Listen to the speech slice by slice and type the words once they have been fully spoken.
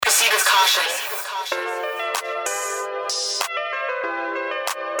with caution.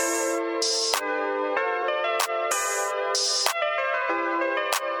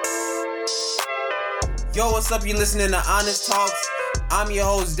 Yo, what's up? You listening to Honest Talks. I'm your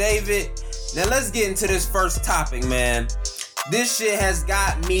host, David. Now let's get into this first topic, man. This shit has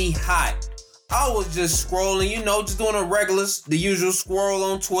got me hot. I was just scrolling, just doing the usual scroll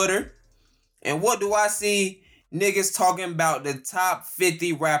on Twitter. And what do I see? Niggas talking about the top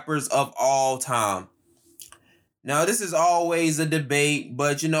 50 rappers of all time. Now, this is always a debate,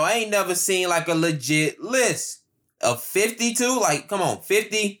 but I ain't never seen like a legit list of 52. Like, come on,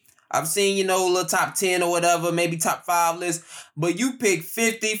 50. I've seen, a little top 10 or whatever, maybe top 5 list. But you pick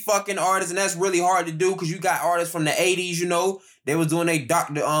 50 fucking artists, and that's really hard to do because you got artists from the 80s, They was doing they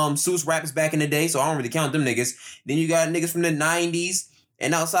Dr. Seuss raps back in the day, so I don't really count them niggas. Then you got niggas from the 90s,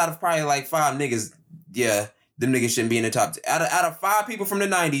 and outside of probably like 5 niggas, yeah, them niggas shouldn't be in the top 10. Out of 5 people from the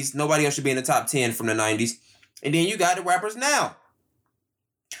 90s, nobody else should be in the top 10 from the 90s. And then you got the rappers now.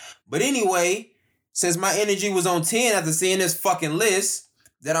 But anyway, since my energy was on 10 after seeing this fucking list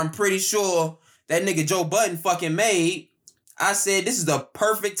that I'm pretty sure that nigga Joe Budden fucking made, I said this is the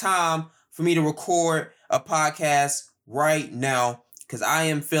perfect time for me to record a podcast right now because I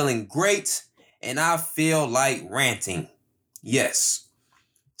am feeling great and I feel like ranting. Yes.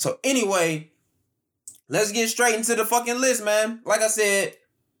 So anyway, let's get straight into the fucking list, man. Like I said,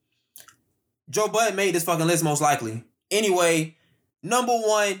 Joe Budden made this fucking list most likely. Anyway, number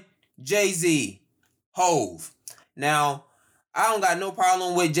 1, Jay-Z, Hove. Now, I don't got no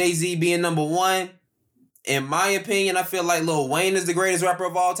problem with Jay-Z being number 1. In my opinion, I feel like Lil Wayne is the greatest rapper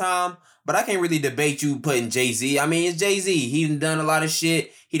of all time. But I can't really debate you putting Jay-Z. I mean, it's Jay-Z. He done a lot of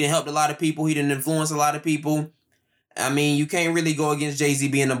shit. He done helped a lot of people. He done influenced a lot of people. I mean, you can't really go against Jay-Z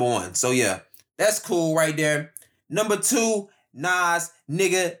being number 1. So yeah, that's cool right there. Number 2, Nas,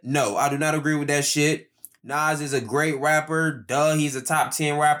 nigga, no. I do not agree with that shit. Nas is a great rapper. Duh, he's a top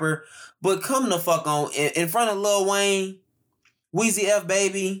 10 rapper. But come the fuck on. In front of Lil Wayne, Weezy F,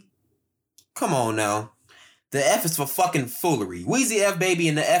 baby. Come on now. The F is for fucking foolery. Weezy F, baby,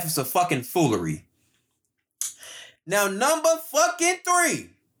 and the F is for fucking foolery. Now, number fucking 3.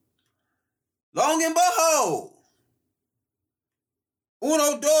 Long and behold.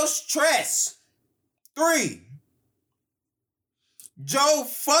 Uno, dos, tres. 3. Joe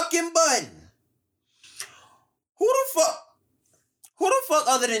fucking Budden. Who the fuck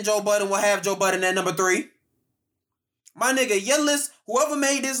other than Joe Budden will have Joe Budden at number 3? My nigga, your list, whoever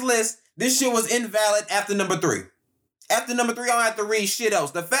made this list, this shit was invalid after number 3. After number 3, I don't have to read shit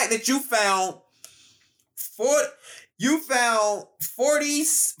else. The fact that you found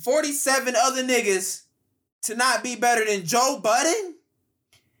 47 other niggas to not be better than Joe Budden?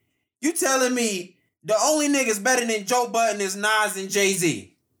 You telling me the only niggas better than Joe Budden is Nas and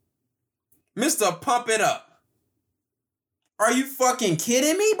Jay-Z? Mr. Pump It Up. Are you fucking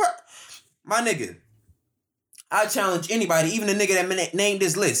kidding me, bro? My nigga, I challenge anybody, even the nigga that named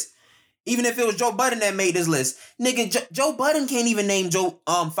this list. Even if it was Joe Budden that made this list. Nigga, Joe Budden can't even name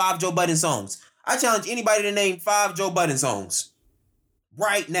 5 Joe Budden songs. I challenge anybody to name 5 Joe Budden songs.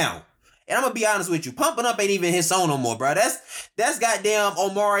 Right now. And I'm gonna be honest with you. Pumping Up ain't even his song no more, bro. That's goddamn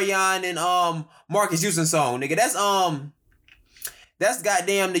Omarion and Marcus Houston song, nigga. That's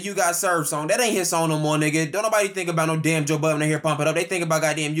goddamn the You Got Served song. That ain't his song no more, nigga. Don't nobody think about no damn Joe Budden when they hear Pump It Up. They think about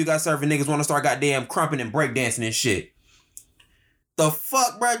goddamn You Got Served and niggas want to start goddamn crumping and breakdancing and shit. The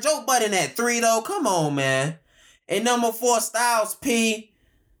fuck, bro? Joe Budden at 3, though? Come on, man. And number 4, Styles P.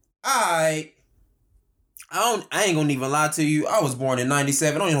 Alright. I ain't gonna even lie to you. I was born in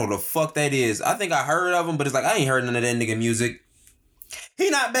 97. I don't even know what the fuck that is. I think I heard of him, but it's like I ain't heard none of that nigga music. He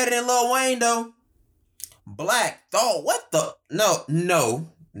not better than Lil Wayne, though. Black Thought. What the? No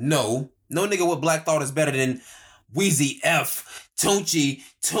nigga with Black Thought is better than Weezy F, Tunechi,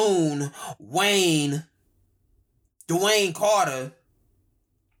 Tune, Wayne, Dwayne Carter.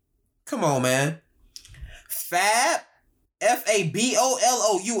 Come on, man. Fab,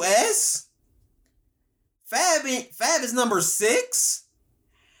 Fabolous. Fab is number 6.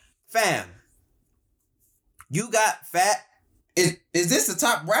 Fam, you got Fab. Is this the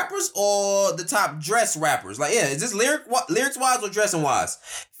top rappers or the top dress rappers? Like, yeah, is this lyrics wise or dressing wise?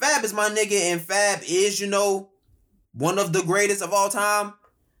 Fab is my nigga, and Fab is, one of the greatest of all time.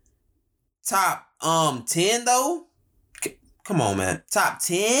 Top 10 though. Come on, man. Top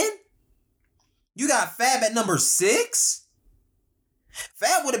 10? You got Fab at number 6?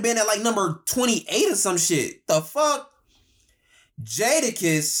 Fab would have been at like number 28 or some shit. The fuck?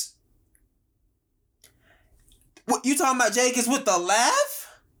 Jadakiss. What, you talking about Jadakiss with the laugh?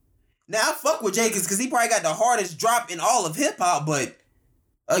 Now, I fuck with Jadakiss because he probably got the hardest drop in all of hip-hop, but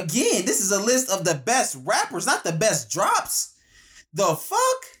Again, this is a list of the best rappers, not the best drops. The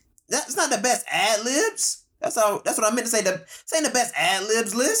fuck? That's not the best ad-libs. That's what I meant to say. This ain't the best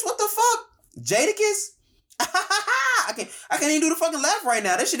ad-libs list. What the fuck? Jadakiss? I can't even do the fucking laugh right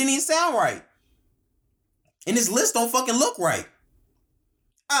now. That shit didn't even sound right. And this list don't fucking look right.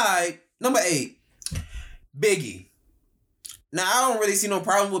 Alright, number 8. Biggie. Now, I don't really see no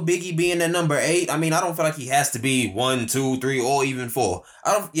problem with Biggie being at number 8. I mean, I don't feel like he has to be 1, 2, 3, or even 4.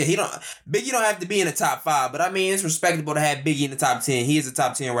 Biggie don't have to be in the top 5, but I mean, it's respectable to have Biggie in the top 10. He is a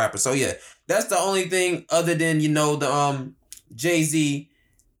top 10 rapper. So yeah, that's the only thing other than, the Jay-Z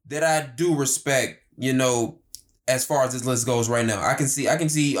that I do respect, as far as this list goes right now. I can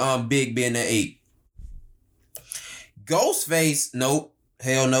see Big being at 8. Ghostface, nope.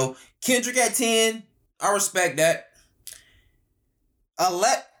 Hell no. Kendrick at 10. I respect that.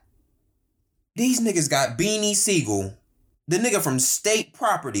 These niggas got Beanie Siegel, the nigga from State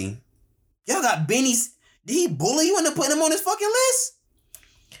Property. Y'all got Beanie. Did he bully you into putting him on his fucking list?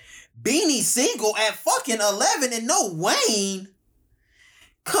 Beanie Siegel at fucking 11 and no Wayne.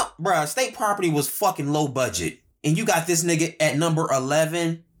 Bruh, State Property was fucking low budget. And you got this nigga at number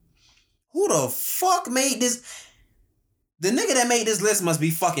 11. Who the fuck made this? The nigga that made this list must be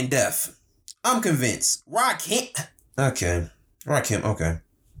fucking deaf. I'm convinced. Rakim. Okay.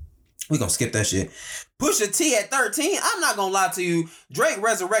 We gonna skip that shit. Pusha T at 13. I'm not gonna lie to you. Drake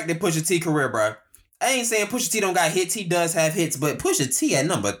resurrected Pusha T career, bro. I ain't saying Pusha T don't got hits. He does have hits, but Pusha T at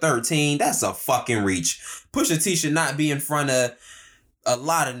number 13, that's a fucking reach. Pusha T should not be in front of a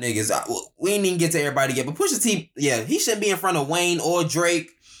lot of niggas. We didn't even get to everybody yet, but Pusha T, yeah, he shouldn't be in front of Wayne or Drake.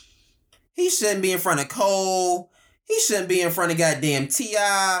 He shouldn't be in front of Cole. He shouldn't be in front of goddamn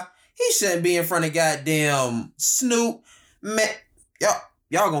T.I. He shouldn't be in front of goddamn Snoop. Man, y'all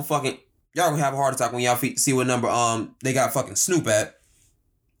gonna have a heart attack when y'all see what number they got fucking Snoop at.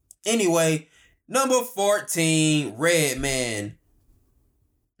 Anyway, number 14, Redman.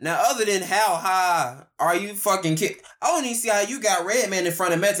 Now, other than how high are you fucking kidding? I don't even see how you got Redman in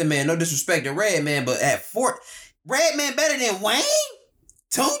front of Method Man. No disrespect to Redman, but at Redman better than Wayne?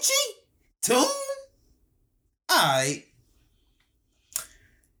 Tunechi? Tune? Alright.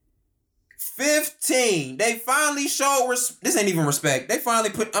 15. They finally showed this ain't even respect. They finally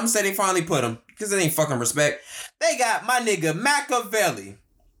put him. Because it ain't fucking respect. They got my nigga Machiavelli.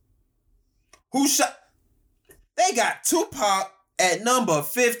 They got Tupac at number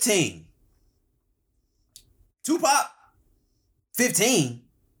 15. Tupac? 15?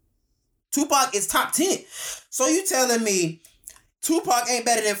 Tupac is top 10. So you telling me Tupac ain't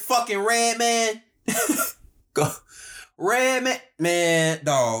better than fucking Redman? Go. Redman, man,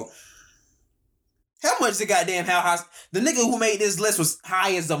 dog. How much the goddamn how high? The nigga who made this list was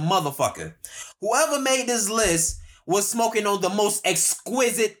high as a motherfucker. Whoever made this list was smoking on the most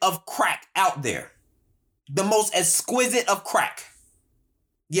exquisite of crack out there. The most exquisite of crack.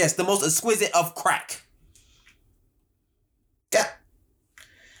 Yes, the most exquisite of crack. Yeah.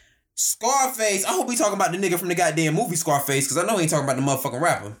 Scarface. I hope we talking about the nigga from the goddamn movie Scarface, because I know he ain't talking about the motherfucking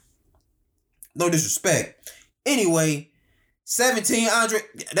rapper. No disrespect. Anyway, 17, Andre,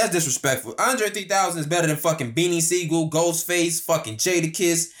 that's disrespectful. Andre 3000 is better than fucking Beanie Siegel, Ghostface, fucking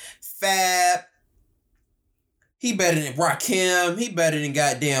Jadakiss, Fab. He better than Rakim. He better than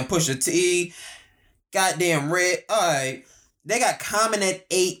goddamn Pusha T. Goddamn Red. Alright. They got Common at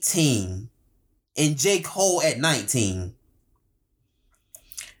 18. And J. Cole at 19.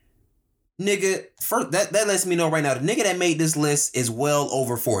 Nigga, first, that lets me know right now, the nigga that made this list is well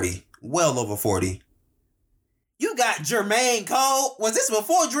over 40. Well over 40. You got Jermaine Cole. Was this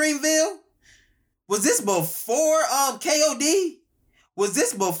before Dreamville? Was this before KOD? Was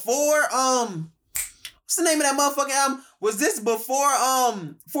this before what's the name of that motherfucking album? Was this before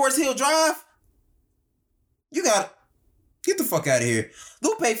Forest Hill Drive? You got get the fuck out of here.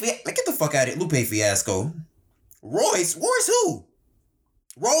 Get the fuck out of here. Lupe Fiasco. Royce who?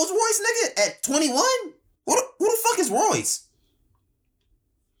 Rolls Royce nigga at 21? Who the fuck is Royce?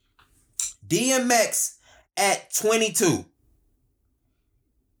 DMX at 22.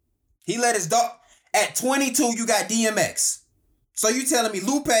 He let his dog at 22. You got DMX. So you telling me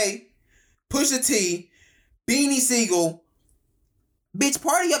Lupe, Pusha T, Beanie Siegel, bitch,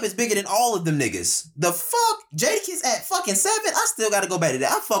 Party Up is bigger than all of them niggas. The fuck? Jadakiss at fucking 7? I still gotta go back to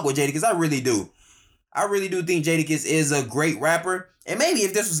that. I fuck with Jadakiss. I really do. I really do think Jadakiss is a great rapper. And maybe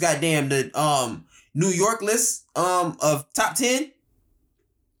if this was goddamn the New York list of top 10,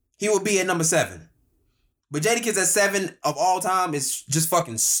 he would be at number 7. But Jadakiss at 7 of all time is just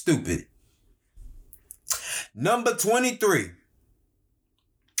fucking stupid. Number 23.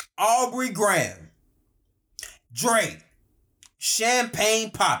 Aubrey Graham. Drake. Champagne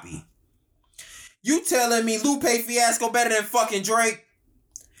Papi. You telling me Lupe Fiasco better than fucking Drake?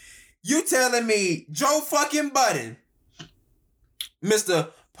 You telling me Joe fucking Budden, Mr.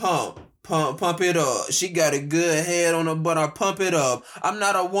 Pump it up. She got a good head on her butt. I pump it up. I'm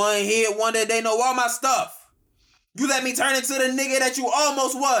not a one-hit wonder. They know all my stuff. You let me turn into the nigga that you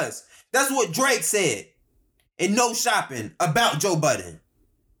almost was. That's what Drake said in No Shopping about Joe Budden.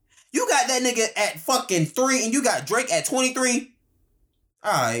 You got that nigga at fucking 3 and you got Drake at 23?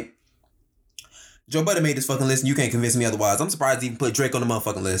 Alright. Joe Budden made this fucking list and you can't convince me otherwise. I'm surprised he even put Drake on the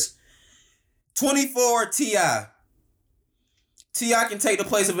motherfucking list. 24, T.I. T.I. can take the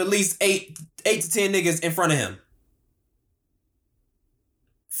place of at least 8 to 10 niggas in front of him.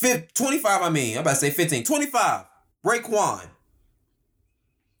 25, I'm about to say 15. 25, Raekwon.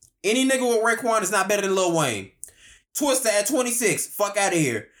 Any nigga with Raekwon is not better than Lil Wayne. Twista at 26, fuck out of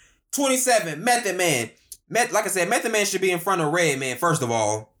here. 27, Method Man. Like I said, Method Man should be in front of Redman, first of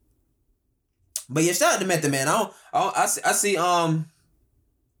all. But yeah, shout out to Method Man.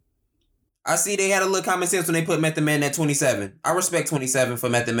 I see they had a little common sense when they put Method Man at 27. I respect 27 for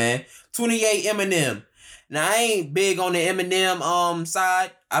Method Man. 28, Eminem. Now, I ain't big on the Eminem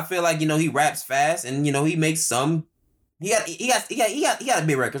side. I feel like, he raps fast and, he makes some. He got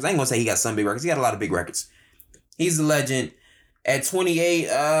big records. I ain't gonna say he got some big records. He got a lot of big records. He's a legend. At 28,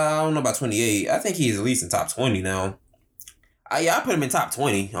 I don't know about 28. I think he's at least in top 20 now. I put him in top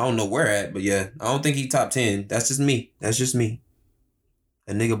 20. I don't know where at, but yeah. I don't think he's top 10. That's just me.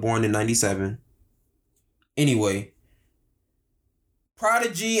 A nigga born in 97. Anyway.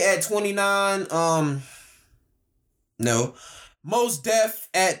 Prodigy at 29. No. Mos Def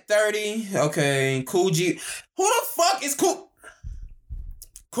at 30. Okay. Kool G. Who the fuck is Cool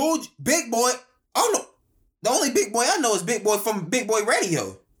Big Boy? I don't know. The only Big Boy I know is Big Boy from Big Boy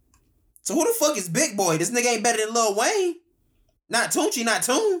Radio. So who the fuck is Big Boy? This nigga ain't better than Lil Wayne. Not Tunechi, not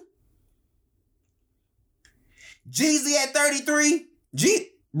Tune. Jeezy at 33.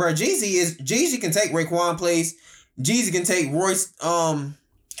 Jeezy can take Raekwon place. Jeezy can take Royce.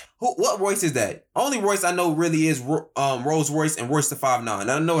 What Royce is that? Only Royce I know really is Rolls Royce and Royce the 5'9".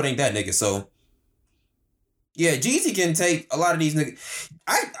 I know it ain't that nigga, so. Yeah, Jeezy can take a lot of these niggas.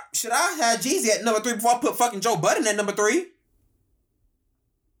 Should I have Jeezy at number 3 before I put fucking Joe Budden at number 3?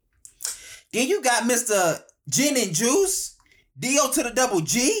 Then you got Mr. Gin and Juice, D.O. to the double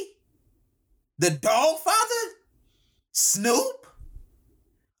G, the Dog Father, Snoop,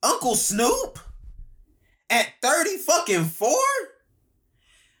 Uncle Snoop, at 30 fucking 4?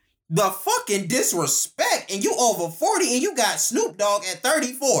 The fucking disrespect. And you over 40 and you got Snoop Dogg at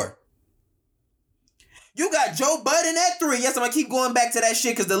 34. You got Joe Budden at 3. Yes, I'm going to keep going back to that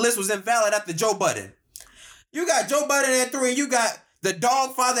shit because the list was invalid after Joe Budden. You got Joe Budden at 3 and you got the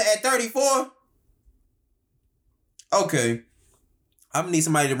Dog Father at 34. Okay. I'm going to need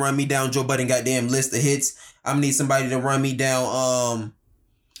somebody to run me down Joe Budden goddamn list of hits. I'm going to need somebody to run me down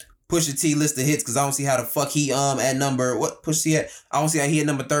Pusha T list of hits because I don't see how the fuck he at number... What Pusha T at? I don't see how he at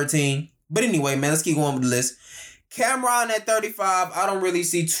number 13. But anyway, man, let's keep going with the list. Cameron at 35. I don't really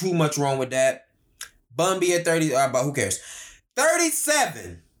see too much wrong with that. Bumby at 30, but who cares?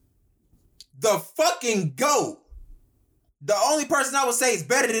 37. The fucking GOAT. The only person I would say is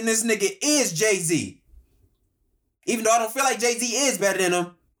better than this nigga is Jay-Z. Even though I don't feel like Jay-Z is better than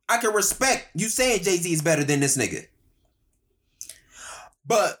him, I can respect you saying Jay-Z is better than this nigga.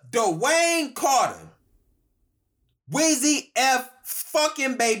 But Dwayne Carter, Weezy F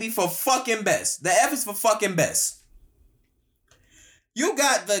fucking baby for fucking best. The F is for fucking best. You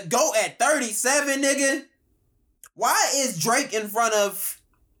got the GOAT at 37, nigga. Why is Drake in front of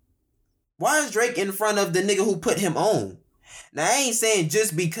the nigga who put him on? Now, I ain't saying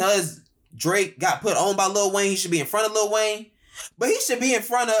just because Drake got put on by Lil Wayne, he should be in front of Lil Wayne. But he should be in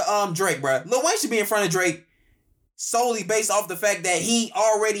front of Drake, bro. Lil Wayne should be in front of Drake solely based off the fact that he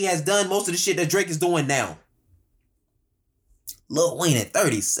already has done most of the shit that Drake is doing now. Lil Wayne at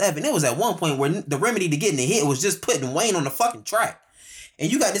 37. It was at one point where the remedy to getting a hit was just putting Wayne on the fucking track.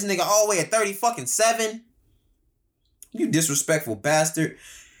 And you got this nigga all the way at 30-7. You disrespectful bastard.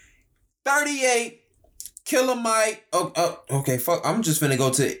 38, Killer Mike. Okay, fuck. I'm just finna go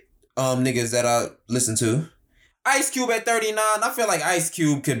to niggas that I listen to. Ice Cube at 39. I feel like Ice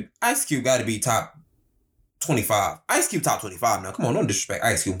Cube gotta be top 25. Ice Cube top 25 now. Come on, don't disrespect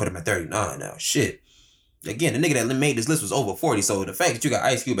Ice Cube and put him at 39 now. Shit. Again, the nigga that made this list was over 40, so the fact that you got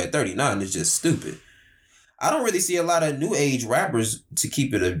Ice Cube at 39 is just stupid. I don't really see a lot of new age rappers to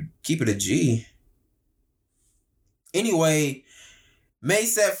keep it a G. Anyway,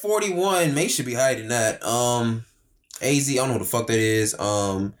 Mase at 41. Mase should be higher than that. AZ, I don't know who the fuck that is.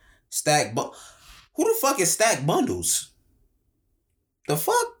 Who the fuck is Stack Bundles? The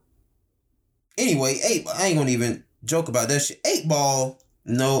fuck? Anyway, I ain't gonna even joke about that shit. 8 Ball,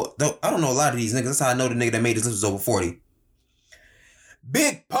 no, I don't know a lot of these niggas. That's how I know the nigga that made this list was over 40.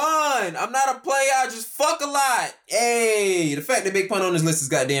 Big Pun. I'm not a player. I just fuck a lot. Hey, the fact that Big Pun on this list is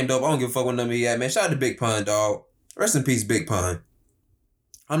goddamn dope. I don't give a fuck what number he at, man. Shout out to Big Pun, dog. Rest in peace, Big Pun.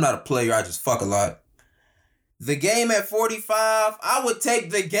 I'm not a player. I just fuck a lot. The Game at 45. I would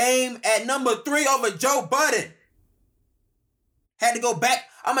take The Game at number 3 over Joe Budden. Had to go back.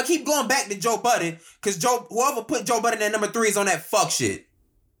 I'm going to keep going back to Joe Budden because whoever put Joe Budden at number 3 is on that fuck shit.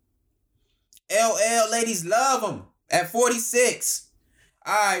 LL, ladies love him at 46.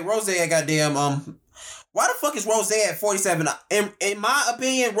 Alright, Rose at goddamn, why the fuck is Rose at 47? In my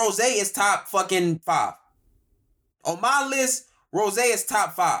opinion, Rose is top fucking 5. On my list, Rose is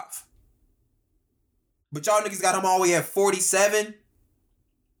top 5. But y'all niggas got him all the way at 47.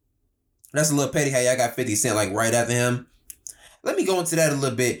 That's a little petty how y'all got 50 Cent like right after him. Let me go into that a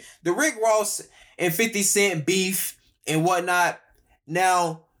little bit. The Rick Ross and 50 Cent beef and whatnot.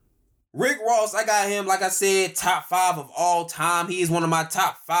 Now, Rick Ross, I got him, like I said, top 5 of all time. He is one of my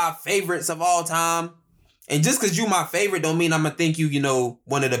top 5 favorites of all time. And just because you my favorite don't mean I'm going to think you,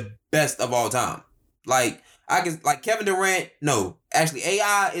 one of the best of all time. Like Kevin Durant, no. Actually,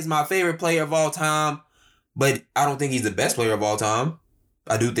 AI is my favorite player of all time. But I don't think he's the best player of all time.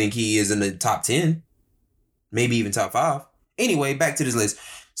 I do think he is in the top 10. Maybe even top 5. Anyway, back to this list.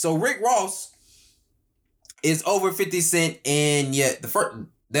 So Rick Ross is over 50 Cent. And yeah, the first...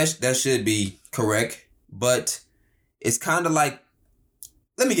 That should be correct, but it's kind of like,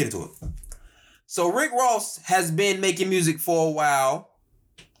 let me get into it. So Rick Ross has been making music for a while,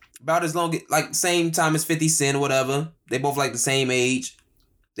 about as long, like same time as 50 Cent or whatever. They both like the same age.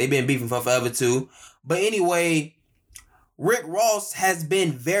 They've been beefing for forever too. But anyway, Rick Ross has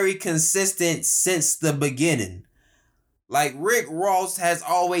been very consistent since the beginning. Like Rick Ross has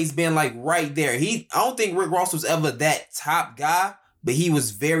always been like right there. I don't think Rick Ross was ever that top guy. But he was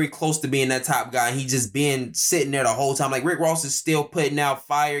very close to being that top guy. He just been sitting there the whole time. Like Rick Ross is still putting out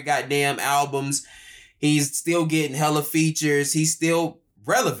fire goddamn albums. He's still getting hella features. He's still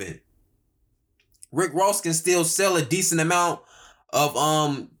relevant. Rick Ross can still sell a decent amount of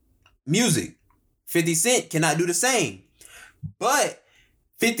music. 50 Cent cannot do the same. But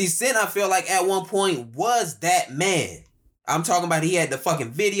 50 Cent, I feel like at one point was that man. I'm talking about he had the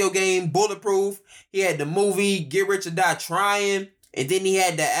fucking video game Bulletproof. He had the movie Get Rich or Die Trying. And then he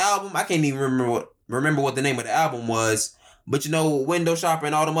had the album. I can't even remember what the name of the album was. But Window Shopper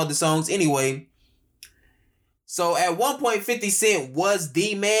and all them other songs. Anyway. So at one point, 50 Cent was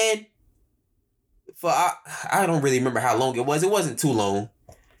the man. I don't really remember how long it was. It wasn't too long.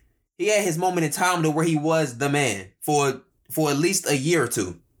 He had his moment in time to where he was the man for at least a year or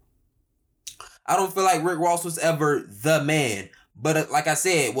two. I don't feel like Rick Ross was ever the man. But like I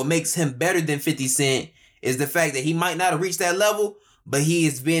said, what makes him better than 50 Cent is the fact that he might not have reached that level, but he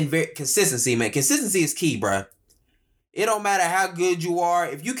has been very consistency, man. Consistency is key, bruh. It don't matter how good you are.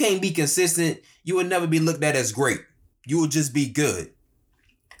 If you can't be consistent, you will never be looked at as great. You will just be good.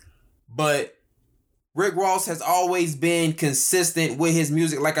 But Rick Ross has always been consistent with his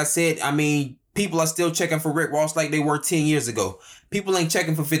music. Like I said, people are still checking for Rick Ross like they were 10 years ago. People ain't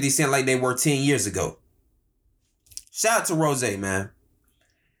checking for 50 Cent like they were 10 years ago. Shout out to Rose, man.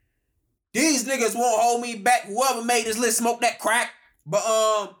 These niggas won't hold me back. Whoever made this list smoke that crack. But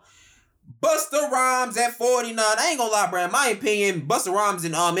Busta Rhymes at 49. I ain't gonna lie, bro. In my opinion, Busta Rhymes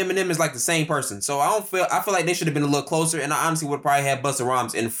and Eminem is like the same person. So I feel like they should have been a little closer. And I honestly would probably have Busta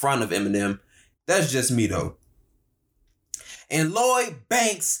Rhymes in front of Eminem. That's just me though. And Lloyd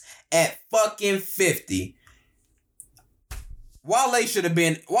Banks at fucking 50. Wale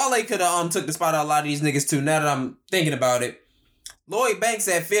could have took the spot out of a lot of these niggas too. Now that I'm thinking about it. Lloyd Banks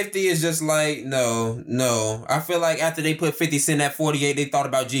at 50 is just like, no. I feel like after they put 50 Cent at 48, they thought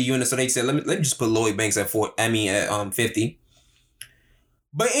about G-Unit, so they said, let me just put Lloyd Banks at 50.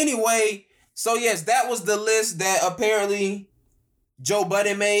 But anyway, so yes, that was the list that apparently Joe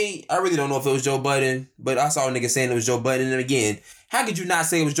Budden made. I really don't know if it was Joe Budden, but I saw a nigga saying it was Joe Budden. And again, how could you not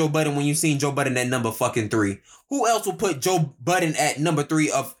say it was Joe Budden when you seen Joe Budden at number fucking 3? Who else will put Joe Budden at number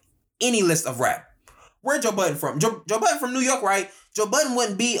 3 of any list of rap? Where Joe Budden from? Joe Budden from New York, right? Joe Budden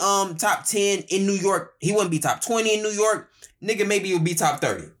wouldn't be top 10 in New York. He wouldn't be top 20 in New York. Nigga, maybe he would be top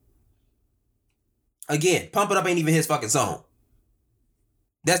 30. Again, Pump It Up ain't even his fucking song.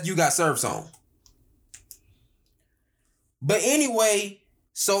 That's You Got Served song. But anyway,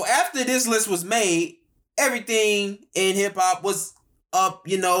 so after this list was made, everything in hip-hop was up,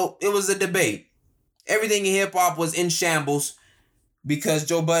 it was a debate. Everything in hip-hop was in shambles because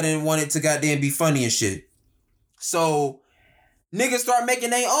Joe Budden wanted to goddamn be funny and shit. So niggas start making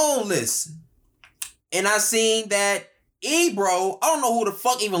their own lists. And I seen that Ebro, I don't know who the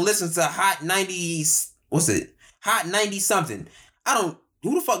fuck even listens to Hot 90s, what's it? Hot 90 something.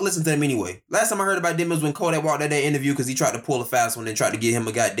 Who the fuck listens to him anyway? Last time I heard about them was when Kodak walked out that interview because he tried to pull a fast one and tried to get him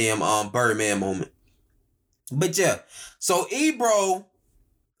a goddamn Birdman moment. But yeah, so Ebro,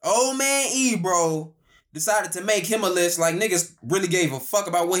 old man Ebro, decided to make him a list. Like, niggas really gave a fuck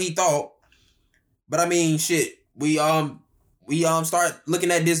about what he thought. But I mean, shit, we start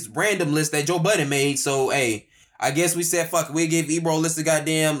looking at this random list that Joe Budden made. So hey, I guess we said fuck it. We give Ebro a list to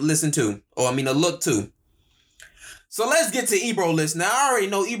goddamn listen to, or I mean a look to. So let's get to Ebro list. Now I already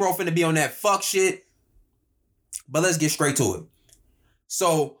know Ebro finna be on that fuck shit, but let's get straight to it.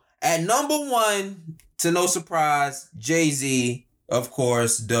 So at number 1, to no surprise, Jay-Z, of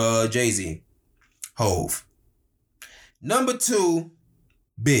course, Jay-Z, Hove. Number 2,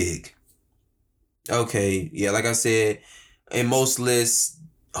 Big. Okay, yeah, like I said, in most lists,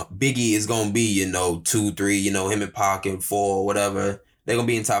 Biggie is gonna be, 2, 3, him and Pac and 4, whatever. They're gonna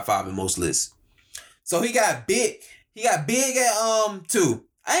be in top 5 in most lists. So he got Big at 2.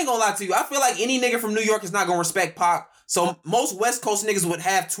 I ain't gonna lie to you. I feel like any nigga from New York is not gonna respect Pac. So most West Coast niggas would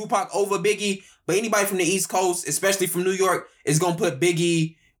have Tupac over Biggie, but anybody from the East Coast, especially from New York, is gonna put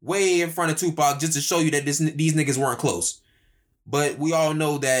Biggie way in front of Tupac just to show you that these niggas weren't close. But we all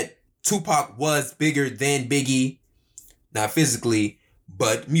know that Tupac was bigger than Biggie, not physically,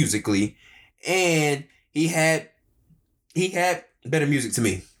 but musically, and he had better music to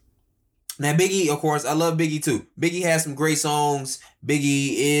me. Now Biggie, of course, I love Biggie too. Biggie has some great songs.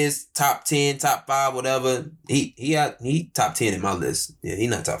 Biggie is top 10, top 5, whatever. He top 10 in my list. Yeah, he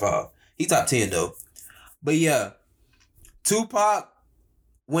not top 5. He top 10 though. But yeah, Tupac,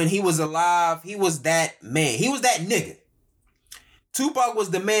 when he was alive, he was that man. He was that nigga. Tupac was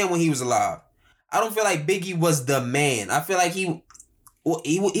the man when he was alive. I don't feel like Biggie was the man. I feel like he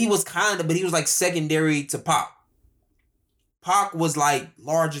was kind of, but he was like secondary to Pac. Pac was like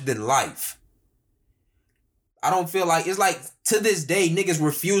larger than life. I don't feel like, it's like to this day, niggas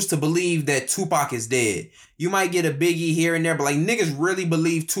refuse to believe that Tupac is dead. You might get a Biggie here and there, but like niggas really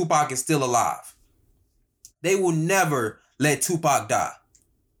believe Tupac is still alive. They will never let Tupac die.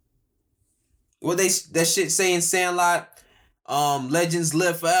 What that shit saying Sandlot, legends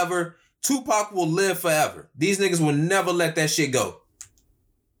live forever. Tupac will live forever. These niggas will never let that shit go.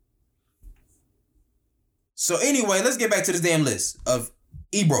 So anyway, let's get back to this damn list of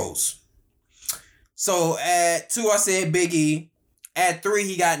Ebros. So at 2, I said Biggie. At 3,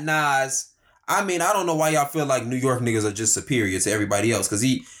 he got Nas. I mean, I don't know why y'all feel like New York niggas are just superior to everybody else. Cause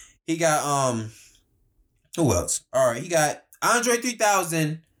he got who else? Alright, he got Andre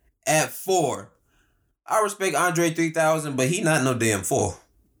 3000 at 4. I respect Andre 3000, but he not no damn 4.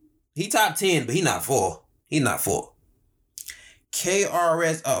 He top 10, but he not 4. He not 4.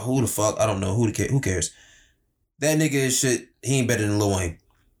 KRS, who the fuck? I don't know. Who cares? That nigga is shit. He ain't better than Lil Wayne.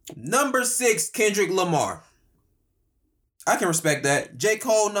 Number 6, Kendrick Lamar. I can respect that. J.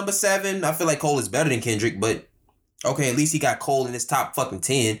 Cole, number 7. I feel like Cole is better than Kendrick, but okay, at least he got Cole in his top fucking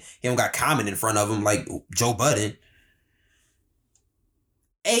 10. He don't got Common in front of him like Joe Budden.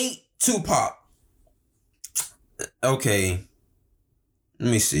 8, Tupac. Okay.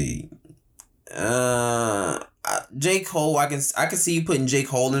 Let me see. J. Cole, I can see you putting J.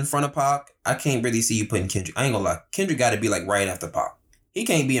 Cole in front of Pac. I can't really see you putting Kendrick. I ain't gonna lie. Kendrick gotta be like right after Pac. He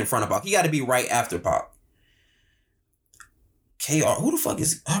can't be in front of Pac. He gotta be right after Pac. KR, who the fuck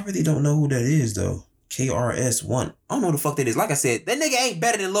is, I really don't know who that is though. KRS-One. I don't know who the fuck that is. Like I said, that nigga ain't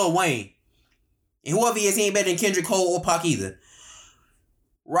better than Lil Wayne. And whoever he is, he ain't better than Kendrick, Cole, or Pac either.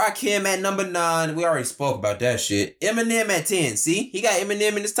 Rakim at number 9. We already spoke about that shit. Eminem at 10. See? He got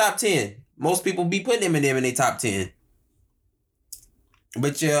Eminem in his top 10. Most people be putting Eminem in their top 10.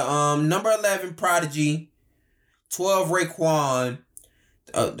 But yeah, number 11, Prodigy. 12, Raekwon.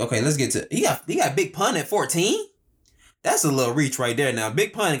 Okay, let's get to, he got Big Pun at 14? That's a little reach right there now.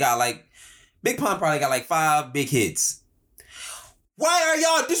 Big Pun probably got like 5 big hits. Why are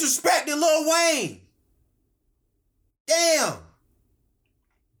y'all disrespecting Lil Wayne? Damn.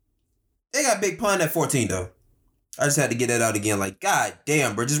 They got Big Pun at 14 though. I just had to get that out again. Like, god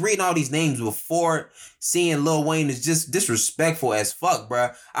damn, bro. Just reading all these names before seeing Lil Wayne is just disrespectful as fuck,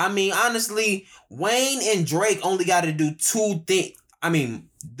 bro. I mean, honestly, Wayne and Drake only got to do 2 things. I mean,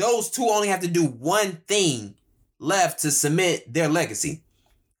 those two only have to do one thing left to cement their legacy.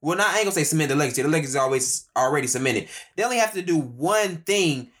 Well, I ain't gonna say cement their legacy. The legacy is always already cemented. They only have to do one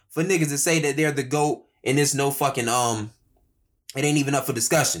thing for niggas to say that they're the GOAT and there's no fucking, it ain't even up for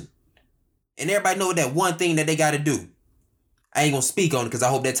discussion. And everybody know that one thing that they got to do. I ain't going to speak on it because I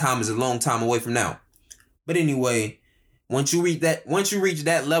hope that time is a long time away from now. But anyway, Once you reach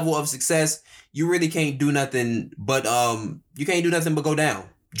that level of success, you really can't do nothing but go down.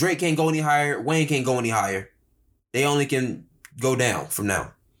 Drake can't go any higher. Wayne can't go any higher. They only can go down from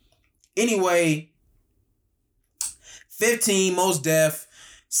now. Anyway, 15 Mos Def,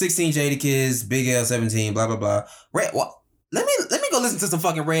 16 Jadakiss, Big L 17, blah blah blah. Let me go listen to some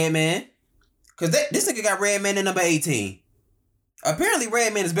fucking Redman, cause this nigga got Redman at number 18. Apparently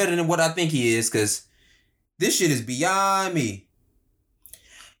Redman is better than what I think he is, cause this shit is beyond me.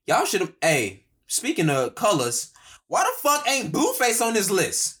 Y'all should have. Hey, speaking of colors, why the fuck ain't Blueface on this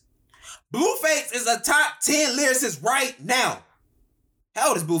list? Blueface is a top 10 lyricist right now. How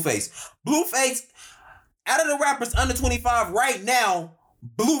old is Blueface? Blueface, out of the rappers under 25 right now,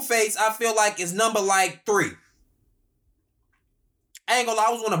 Blueface, I feel like, is number like 3. I ain't gonna lie,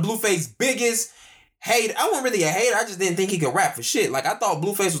 I was one of Blueface's biggest haters. I wasn't really a hater, I just didn't think he could rap for shit. Like, I thought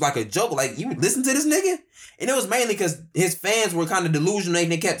Blueface was like a joke. Like, you would listen to this nigga? And it was mainly because his fans were kind of delusional.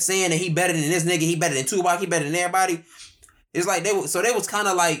 They kept saying that he better than this nigga, he better than Tupac, he better than everybody. It's like, they was kind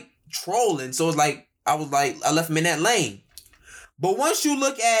of like trolling. So it's like, I left him in that lane. But once you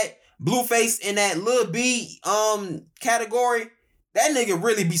look at Blueface in that Lil B category, that nigga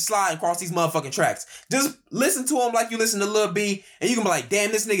really be sliding across these motherfucking tracks. Just listen to him like you listen to Lil B, and you can be like,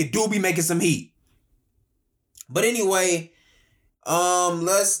 damn, this nigga do be making some heat. But anyway, Lauryn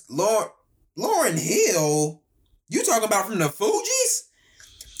Hill, you talking about from the Fugees?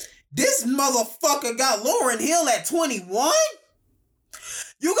 This motherfucker got Lauryn Hill at 21?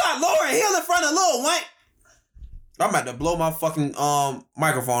 You got Lauryn Hill in front of Lil Wayne? I'm about to blow my fucking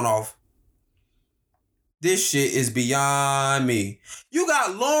microphone off. This shit is beyond me. You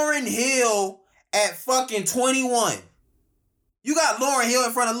got Lauryn Hill at fucking 21. You got Lauryn Hill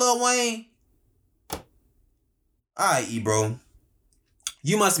in front of Lil Wayne? Alright, Ebro.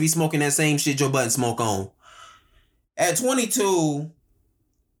 You must be smoking that same shit Joe Budden smoke on. At 22,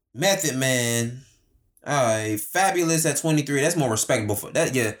 Method Man. Alright, Fabulous at 23. That's more respectable for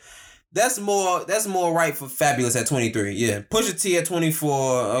that. Yeah. That's more right for Fabulous at 23. Yeah. Pusha T at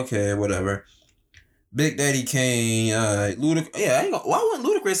 24. Okay, whatever. Big Daddy Kane. Ludacris. Yeah, why wasn't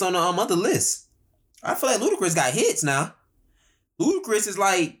Ludacris on the other list? I feel like Ludacris got hits now. Ludacris is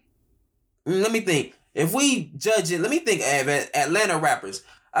like, let me think. If we judge it, let me think of Atlanta rappers.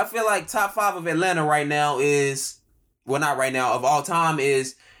 I feel like top 5 of Atlanta right now is, well, not right now, of all time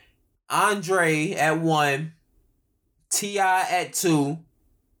is Andre at 1, T.I. at 2,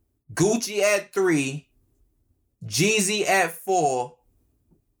 Gucci at 3, Jeezy at 4,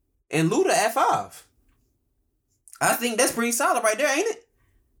 and Luda at 5. I think that's pretty solid right there, ain't it?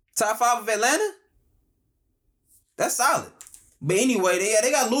 Top 5 of Atlanta? That's solid. But anyway,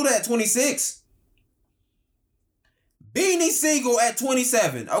 they got Luda at 26. Beanie Siegel at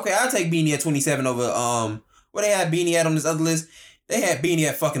 27. Okay, I'll take Beanie at 27 over, where they had Beanie at on this other list? They had Beanie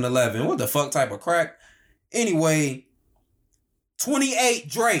at fucking 11. What the fuck type of crack? Anyway, 28,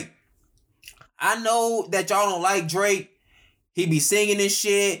 Drake. I know that y'all don't like Drake. He be singing this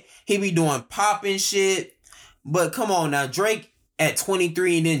shit. He be doing popping shit. But come on now, Drake at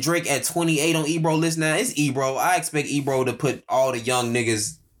 23 and then Drake at 28 on Ebro list. Now, it's Ebro. I expect Ebro to put all the young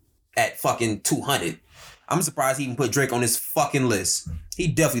niggas at fucking 200. I'm surprised he even put Drake on his fucking list. He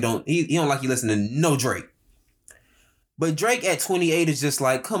definitely don't. He don't like you listen to no Drake. But Drake at 28 is just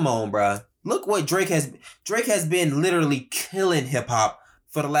like, come on, bruh. Look what Drake has been literally killing hip hop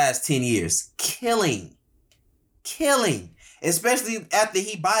for the last 10 years. Killing. Especially after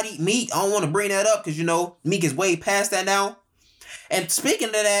he bodied Meek. I don't want to bring that up because, you know, Meek is way past that now. And speaking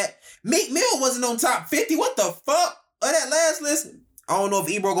of that, Meek Mill wasn't on top 50. What the fuck? Of that last list? I don't know if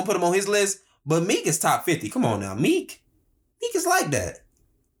Ebro gonna put him on his list, but Meek is top 50. Come on now. Meek is like that.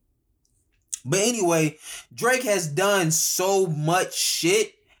 But anyway, Drake has done so much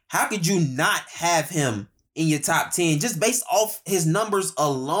shit. How could you not have him in your top 10 just based off his numbers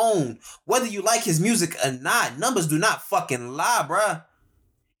alone? Whether you like his music or not, numbers do not fucking lie, bruh.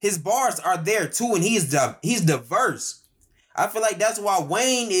 His bars are there too, and he's diverse. I feel like that's why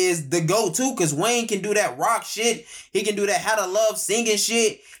Wayne is the go-to, because Wayne can do that rock shit. He can do that How to Love singing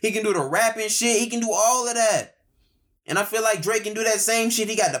shit. He can do the rapping shit. He can do all of that. And I feel like Drake can do that same shit.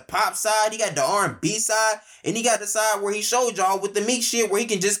 He got the pop side, he got the R&B side, and he got the side where he showed y'all with the Meek shit where he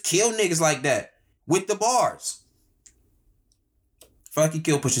can just kill niggas like that with the bars. Fuck, he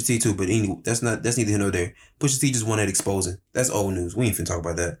killed Pusha T too, but anyway, that's neither here nor there. Pusha T just won at Exposing. That's old news. We ain't finna talk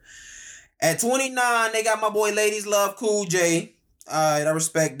about that. At 29, they got my boy Ladies Love Cool J. Alright, I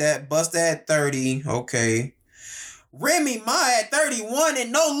respect that. Busta at 30. Okay. Remy Ma at 31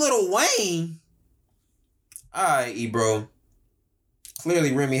 and no Lil Wayne. Alright, Ebro.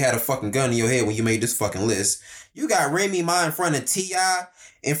 Clearly, Remy had a fucking gun in your head when you made this fucking list. You got Remy Ma in front of T.I.,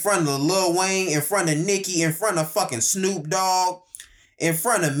 in front of Lil Wayne, in front of Nicki, in front of fucking Snoop Dogg, in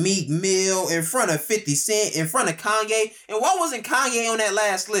front of Meek Mill, in front of 50 Cent, in front of Kanye. And why wasn't Kanye on that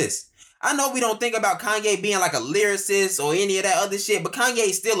last list? I know we don't think about Kanye being like a lyricist or any of that other shit, but Kanye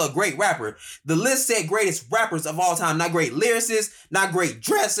is still a great rapper. The list said greatest rappers of all time, not great lyricists, not great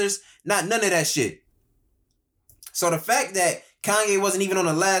dressers, not none of that shit. So the fact that Kanye wasn't even on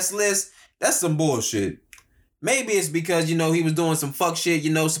the last list, that's some bullshit. Maybe it's because, he was doing some fuck shit,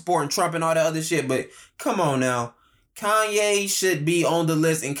 supporting Trump and all that other shit, but come on now. Kanye should be on the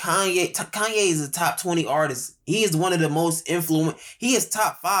list, and Kanye is a top 20 artist. He is one of the most he is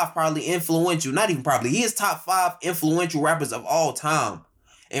top 5 probably influential, not even probably, he is top 5 influential rappers of all time.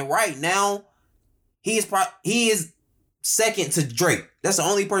 And right now, he is second to Drake. That's the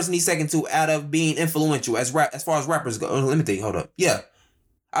only person he's second to out of being influential as far as rappers go. Let me think, hold up. Yeah.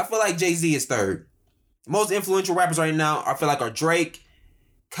 I feel like Jay-Z is third. Most influential rappers right now, I feel like, are Drake,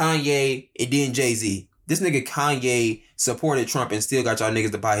 Kanye, and then Jay-Z. This nigga Kanye supported Trump and still got y'all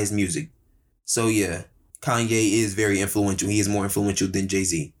niggas to buy his music. So yeah, Kanye is very influential. He is more influential than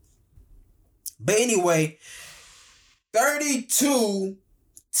Jay-Z. But anyway, 32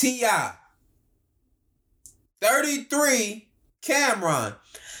 T.I. 33 Cameron.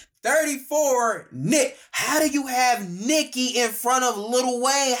 34 Nick. How do you have Nicki in front of Lil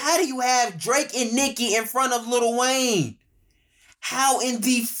Wayne? How do you have Drake and Nicki in front of Lil Wayne? How in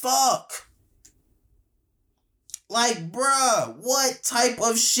the fuck? Like, bruh, what type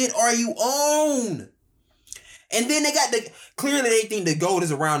of shit are you on? And then they got clearly they think the GOAT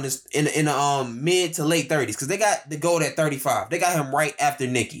is around this in the mid to late 30s, because they got the GOAT at 35. They got him right after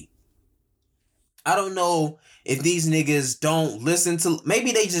Nicki. I don't know if these niggas don't listen to,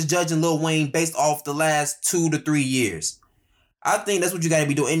 maybe they just judging Lil Wayne based off the last 2 to 3 years. I think that's what you gotta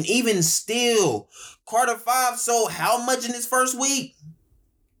be doing. And even still, Carter 5 sold how much in his first week?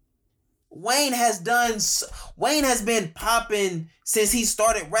 Wayne has been popping since he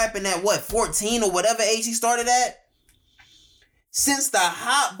started rapping at 14 or whatever age he started at. Since the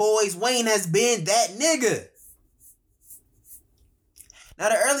Hot Boys, Wayne has been that nigga. Now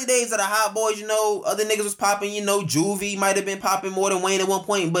the early days of the Hot Boys, other niggas was popping, Juvie might have been popping more than Wayne at one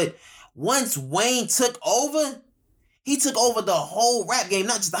point, but once Wayne took over, he took over the whole rap game,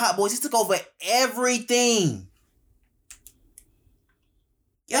 not just the Hot Boys, he took over everything.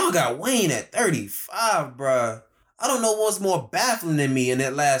 Y'all got Wayne at 35, bruh. I don't know what's more baffling than me in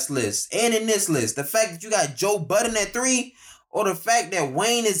that last list and in this list. The fact that you got Joe Budden at 3, or the fact that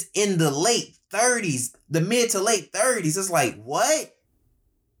Wayne is in the late 30s, the mid to late 30s. It's like, what?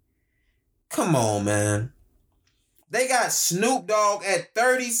 Come on, man. They got Snoop Dogg at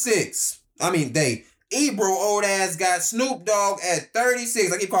 36. Ebro old ass got Snoop Dogg at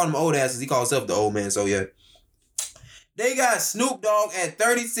 36. I keep calling him old ass because he calls himself the old man, so yeah. They got Snoop Dogg at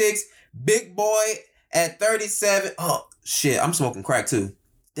 36, Big Boy at 37. Oh, shit, I'm smoking crack too.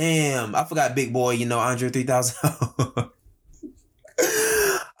 Damn, I forgot Big Boy, Andre 3000.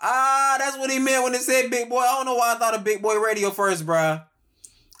 That's what he meant when it said Big Boy. I don't know why I thought of Big Boy Radio first, bruh.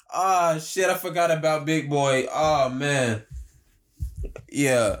 Shit, I forgot about Big Boy. Oh, man.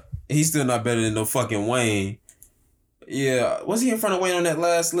 Yeah, he's still not better than no fucking Wayne. Yeah, was he in front of Wayne on that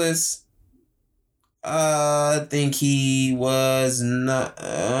last list? I think he was not.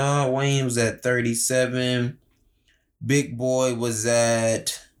 Wayne was at 37. Big Boy was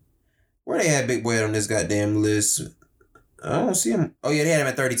at, where they had Big Boy on this goddamn list? I don't see him. Oh yeah, they had him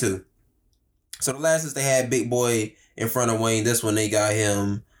at 32. So the last list they had Big Boy in front of Wayne. This one they got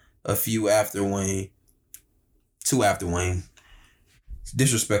him a few after Wayne. 2 after Wayne.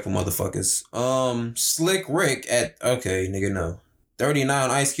 Disrespectful motherfuckers. Slick Rick at, okay, nigga, no. 39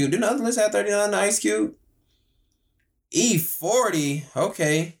 Ice Cube. Didn't the other list have 39 Ice Cube? E40,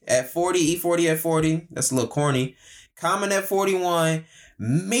 okay, at 40. E40 at 40. That's a little corny. Common at 41.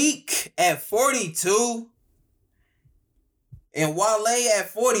 Meek at 42. And Wale at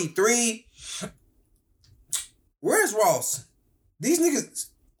 43. Where's Ross? These niggas,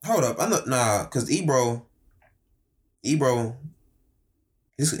 hold up. Because Ebro,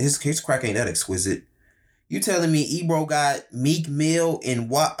 his crack ain't that exquisite. You telling me Ebro got Meek Mill and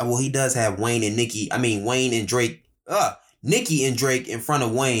what? Well, he does have Wayne and Wayne and Drake. Nicki and Drake in front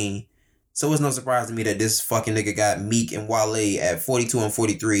of Wayne. So it's no surprise to me that this fucking nigga got Meek and Wale at 42 and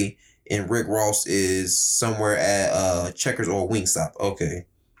 43, and Rick Ross is somewhere at Checkers or Wingstop. Okay,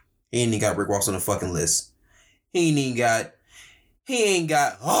 he ain't even got Rick Ross on the fucking list. He ain't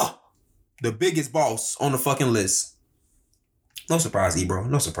got the biggest boss on the fucking list. No surprise, Ebro.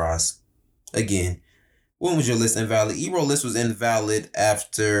 No surprise. Again. When was your list invalid? Ebro list was invalid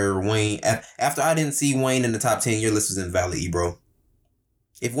after Wayne. After I didn't see Wayne in the top 10, your list was invalid, Ebro.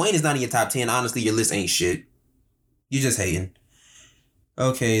 If Wayne is not in your top 10, honestly, your list ain't shit. You just hating.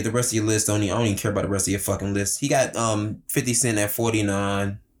 Okay, the rest of your list, I don't even care about the rest of your fucking list. He got 50 Cent at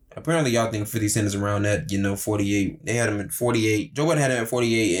 49. Apparently, y'all think 50 Cent is around that, 48. They had him at 48. Joe Budden had him at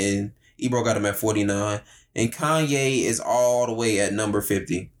 48, and Ebro got him at 49. And Kanye is all the way at number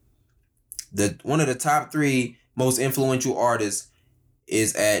 50. One of the top 3 most influential artists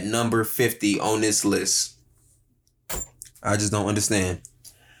is at number 50 on this list. I just don't understand.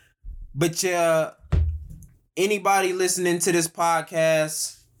 But yeah, anybody listening to this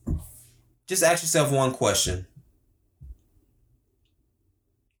podcast, just ask yourself one question.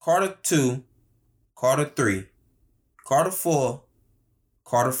 Carter 2, Carter 3, Carter 4,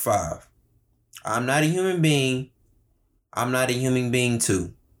 Carter 5. I'm not a human being. I'm not a human being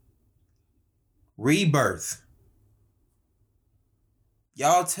too. Rebirth.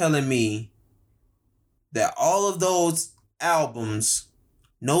 Y'all telling me that all of those albums,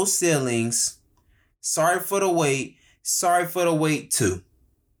 No Ceilings, Sorry for the Wait 2,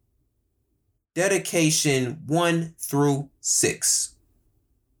 Dedication 1 through 6.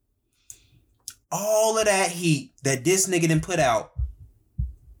 All of that heat that this nigga done put out,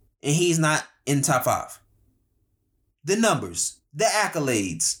 and he's not in top 5. The numbers, the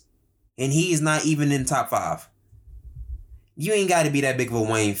accolades, and he is not even in top 5. You ain't got to be that big of a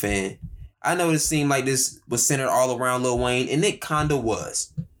Wayne fan. I know it seemed like this was centered all around Lil Wayne, and it kinda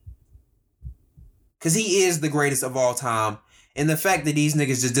was. Because he is the greatest of all time. And the fact that these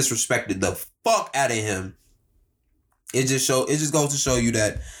niggas just disrespected the fuck out of him, it just goes to show you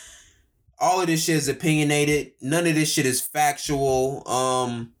that all of this shit is opinionated. None of this shit is factual.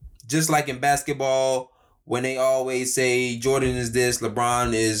 Just like in basketball, when they always say Jordan is this,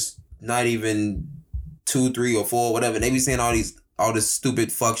 LeBron is not even 2, 3, or 4, whatever. They be saying all this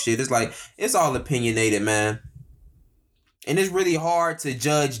stupid fuck shit. It's like, it's all opinionated, man. And it's really hard to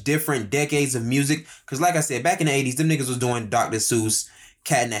judge different decades of music. Because like I said, back in the 80s, them niggas was doing Dr. Seuss,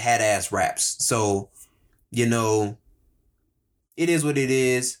 Cat in the Hat ass raps. So, it is what it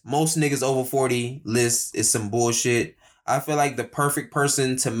is. Most niggas over 40 list is some bullshit. I feel like the perfect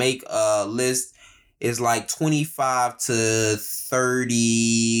person to make a list is like 25 to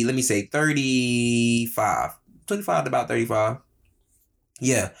 30. Let me say 35. 25 to about 35.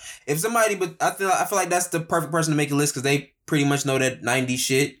 Yeah. If somebody, but I feel like that's the perfect person to make a list because they pretty much know that 90s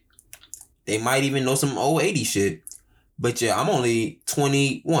shit. They might even know some old 80s shit. But yeah, I'm only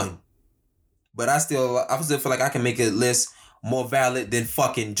 21. But I still feel like I can make a list more valid than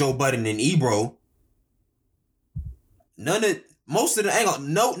fucking Joe Budden and Ebro. No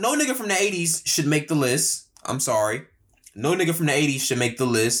nigga from the 80s should make the list. I'm sorry. No nigga from the 80s should make the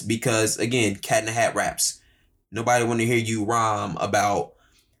list because, again, Cat in the Hat raps. Nobody want to hear you rhyme about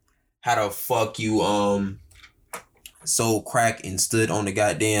how the fuck you sold crack and stood on the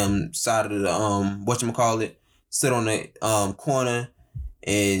goddamn side of the whatchamacallit, stood on the corner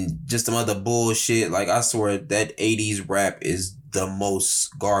and just some other bullshit. Like, I swear that 80s rap is the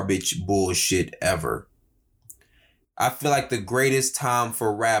most garbage bullshit ever. I feel like the greatest time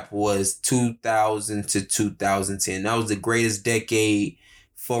for rap was 2000 to 2010. That was the greatest decade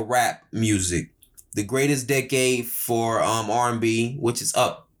for rap music. The greatest decade for R&B, which is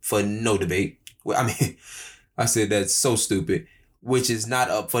up for no debate. I mean, I said that's so stupid. Which is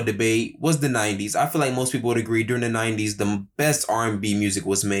not up for debate, was the 90s. I feel like most people would agree during the 90s, the best R&B music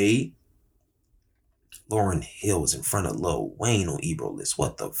was made. Lauryn Hill was in front of Lil Wayne on Ebro list.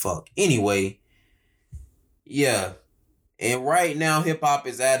 What the fuck? Anyway, yeah. And right now, hip-hop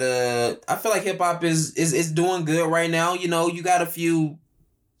is at I feel like hip-hop is doing good right now. You got a few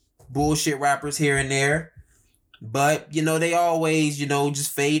bullshit rappers here and there. But, they always,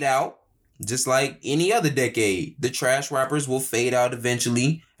 just fade out. Just like any other decade. The trash rappers will fade out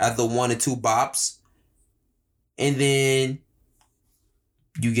eventually after 1 or 2 bops. And then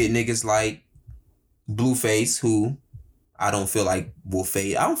you get niggas like Blueface, who I don't feel like will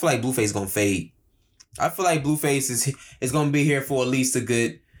fade. I don't feel like Blueface is going to fade. I feel like Blueface is going to be here for at least a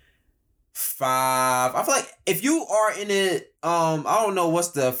good 5. I feel like if you are in it, I don't know what's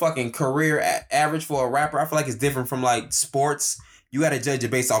the fucking career average for a rapper. I feel like it's different from like sports. You got to judge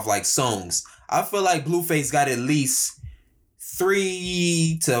it based off like songs. I feel like Blueface got at least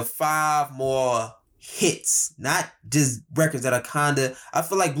 3 to 5 more hits. Not just records that are kinda. I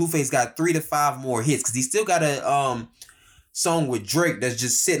feel like Blueface got 3 to 5 more hits because he still got a song with Drake that's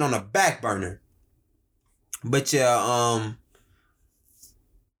just sitting on a back burner. But yeah,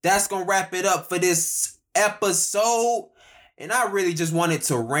 that's gonna wrap it up for this episode. And I really just wanted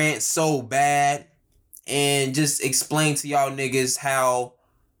to rant so bad. and just explain to y'all niggas how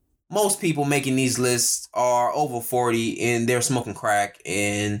most people making these lists are over 40 and they're smoking crack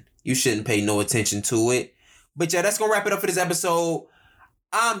and you shouldn't pay no attention to it. But yeah, that's gonna wrap it up for this episode.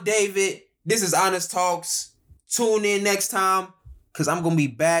 I'm David. This is Honest Talks. Tune in next time because I'm gonna be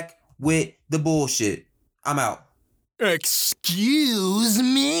back with the bullshit. I'm out. Excuse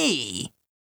me.